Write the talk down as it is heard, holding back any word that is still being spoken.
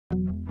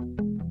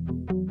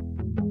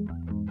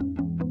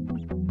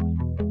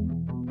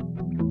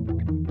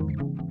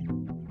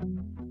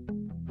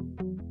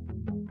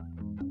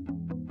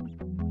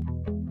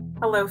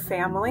Hello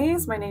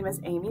families, my name is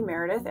Amy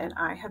Meredith and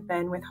I have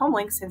been with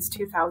HomeLink since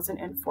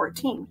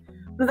 2014.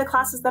 One of the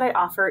classes that I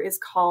offer is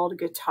called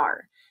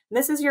Guitar. And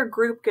this is your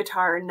group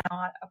guitar,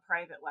 not a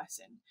private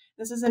lesson.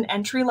 This is an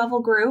entry-level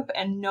group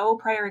and no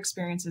prior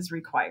experience is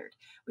required.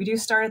 We do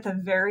start at the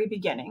very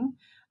beginning.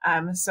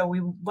 So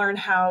we learn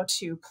how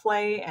to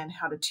play and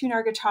how to tune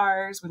our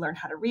guitars. We learn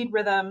how to read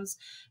rhythms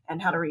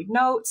and how to read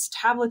notes,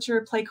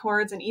 tablature, play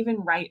chords, and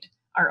even write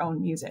our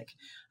own music.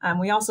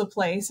 We also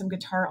play some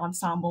guitar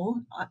ensemble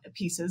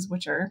pieces,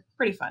 which are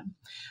pretty fun.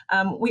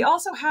 We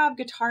also have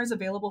guitars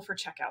available for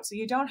checkout, so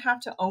you don't have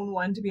to own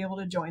one to be able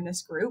to join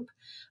this group.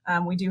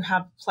 We do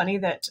have plenty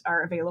that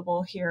are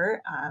available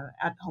here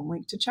at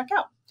HomeLink to check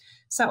out.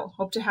 So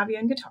hope to have you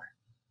in guitar.